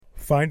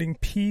Finding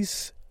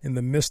peace in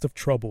the midst of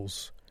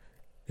troubles,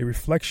 a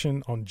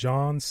reflection on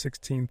John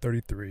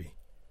 16:33.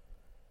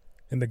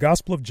 In the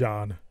Gospel of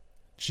John,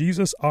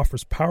 Jesus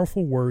offers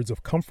powerful words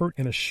of comfort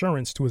and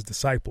assurance to his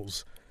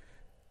disciples.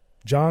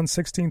 John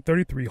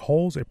 16:33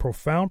 holds a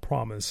profound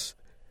promise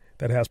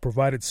that has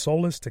provided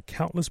solace to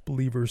countless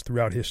believers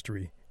throughout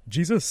history.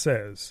 Jesus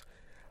says,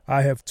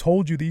 "I have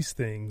told you these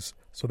things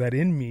so that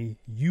in me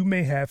you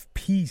may have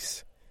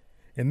peace.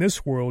 In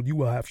this world you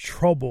will have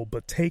trouble,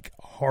 but take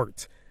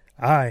heart.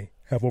 I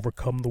have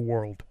overcome the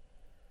world."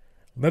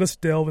 Let us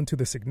delve into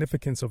the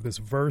significance of this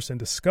verse and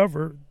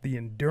discover the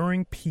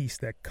enduring peace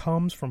that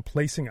comes from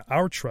placing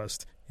our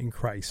trust in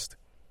Christ.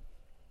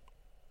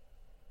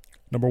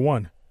 Number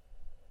 1,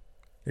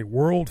 a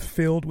world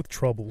filled with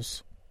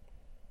troubles.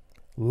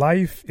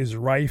 Life is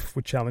rife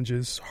with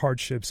challenges,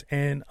 hardships,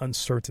 and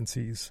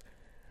uncertainties.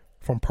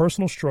 From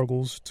personal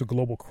struggles to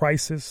global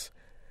crisis,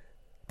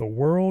 the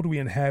world we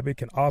inhabit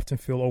can often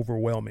feel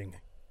overwhelming.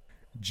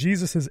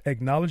 Jesus'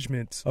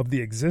 acknowledgement of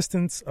the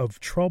existence of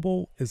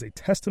trouble is a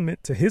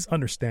testament to his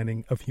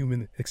understanding of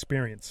human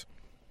experience.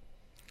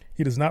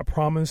 He does not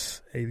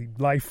promise a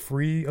life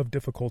free of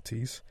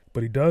difficulties,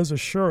 but he does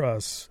assure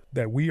us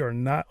that we are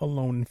not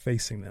alone in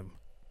facing them.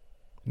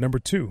 Number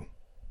 2,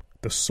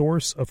 the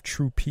source of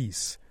true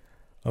peace.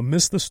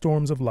 Amidst the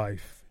storms of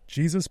life,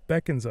 Jesus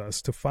beckons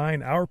us to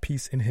find our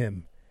peace in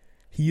him.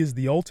 He is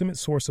the ultimate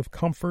source of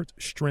comfort,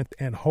 strength,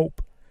 and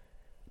hope.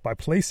 By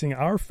placing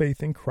our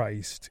faith in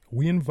Christ,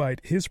 we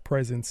invite his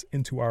presence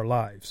into our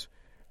lives,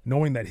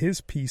 knowing that his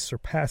peace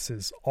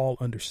surpasses all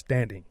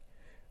understanding.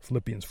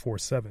 Philippians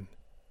 4:7.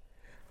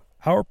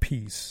 Our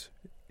peace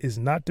is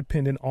not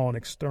dependent on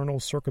external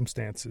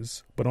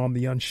circumstances, but on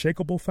the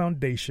unshakable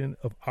foundation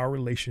of our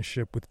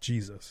relationship with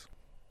Jesus.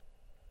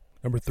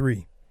 Number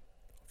 3,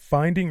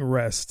 finding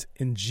rest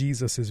in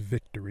Jesus'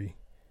 victory.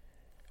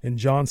 In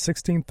John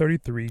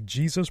 16:33,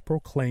 Jesus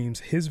proclaims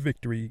his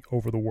victory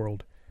over the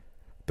world.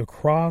 The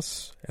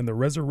cross and the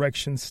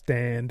resurrection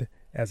stand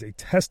as a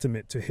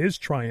testament to his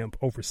triumph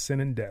over sin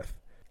and death.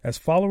 As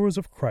followers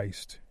of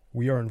Christ,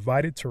 we are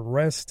invited to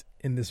rest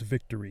in this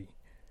victory,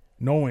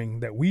 knowing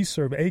that we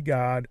serve a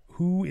God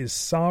who is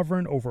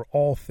sovereign over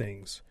all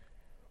things.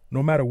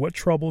 No matter what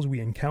troubles we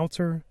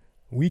encounter,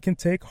 we can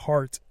take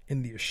heart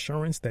in the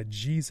assurance that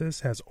Jesus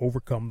has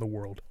overcome the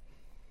world.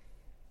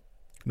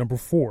 Number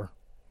 4,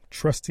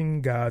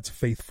 trusting God's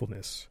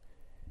faithfulness.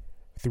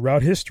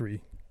 Throughout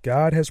history,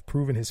 God has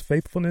proven his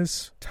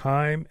faithfulness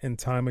time and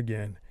time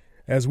again.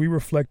 As we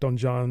reflect on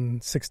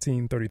John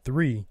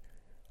 16:33,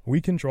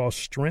 we can draw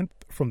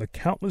strength from the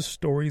countless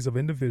stories of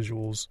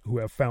individuals who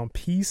have found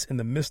peace in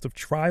the midst of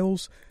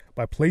trials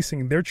by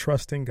placing their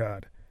trust in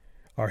God.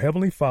 Our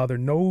Heavenly Father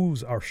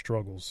knows our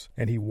struggles,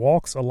 and he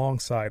walks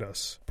alongside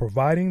us,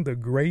 providing the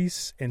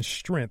grace and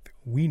strength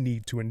we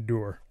need to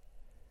endure.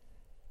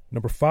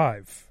 Number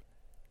 5,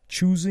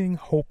 choosing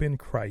hope in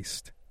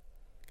Christ.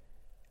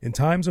 In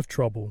times of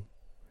trouble,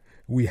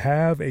 we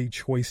have a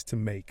choice to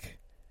make: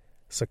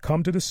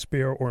 succumb to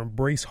despair or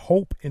embrace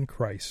hope in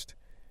Christ.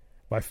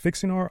 By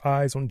fixing our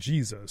eyes on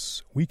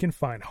Jesus, we can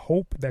find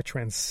hope that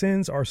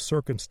transcends our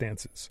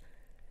circumstances.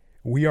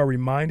 We are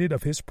reminded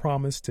of his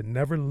promise to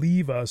never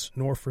leave us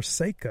nor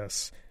forsake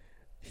us,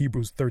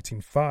 Hebrews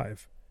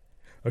 13:5,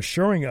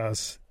 assuring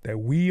us that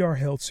we are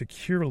held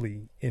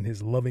securely in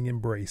his loving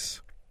embrace.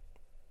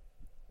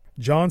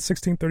 John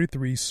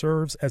 16:33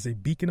 serves as a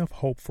beacon of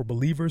hope for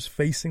believers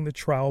facing the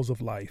trials of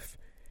life.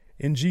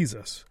 In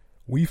Jesus,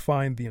 we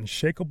find the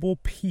unshakable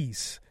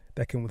peace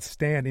that can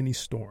withstand any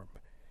storm.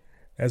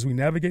 As we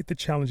navigate the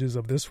challenges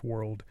of this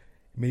world,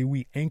 may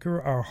we anchor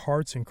our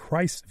hearts in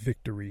Christ's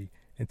victory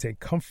and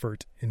take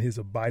comfort in his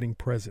abiding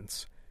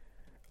presence.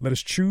 Let us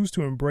choose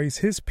to embrace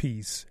his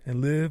peace and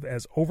live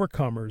as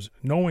overcomers,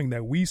 knowing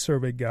that we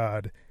serve a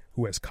God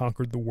who has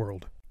conquered the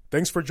world.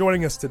 Thanks for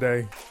joining us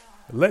today.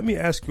 Let me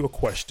ask you a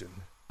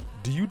question.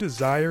 Do you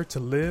desire to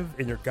live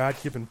in your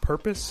God-given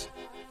purpose?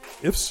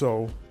 If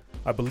so,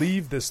 I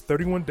believe this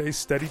 31-day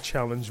study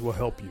challenge will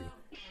help you.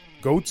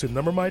 Go to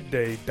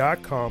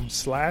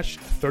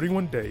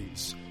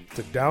numbermyday.com/31days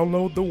to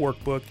download the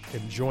workbook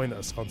and join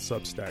us on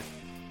Substack.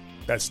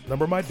 That's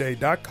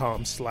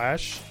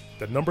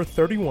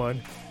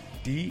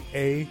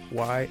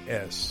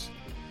numbermyday.com/31days.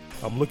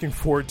 I'm looking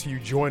forward to you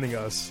joining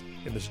us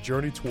in this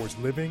journey towards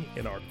living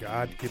in our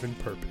God-given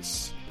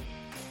purpose.